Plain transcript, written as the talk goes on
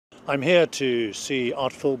I'm here to see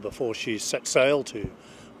Artful before she sets sail to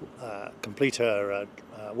complete her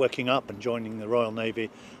working up and joining the Royal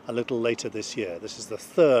Navy a little later this year. This is the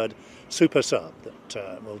third super sub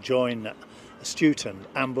that will join Astute and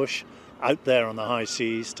Ambush out there on the high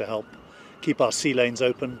seas to help keep our sea lanes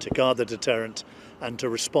open, to guard the deterrent and to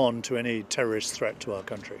respond to any terrorist threat to our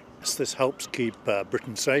country. This helps keep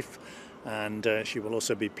Britain safe, and she will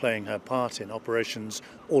also be playing her part in operations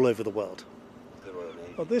all over the world.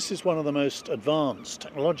 Well, this is one of the most advanced,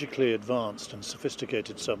 technologically advanced and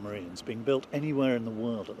sophisticated submarines being built anywhere in the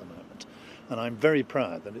world at the moment. And I'm very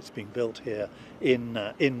proud that it's being built here in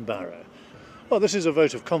Barrow. Well, this is a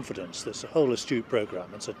vote of confidence. This whole Astute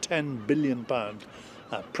programme. It's a £10 billion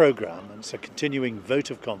programme, and it's a continuing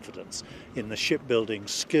vote of confidence in the shipbuilding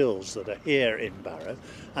skills that are here in Barrow,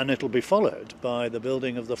 and it'll be followed by the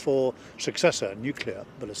building of the 4 successor nuclear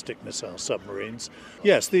ballistic missile submarines.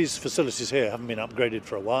 Yes, these facilities here haven't been upgraded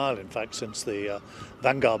for a while, in fact since the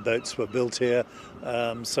Vanguard boats were built here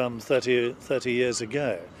some 30 years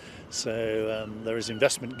ago. So there is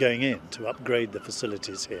investment going in to upgrade the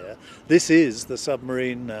facilities here. This is the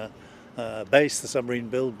submarine base, the submarine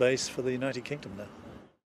build base for the United Kingdom now.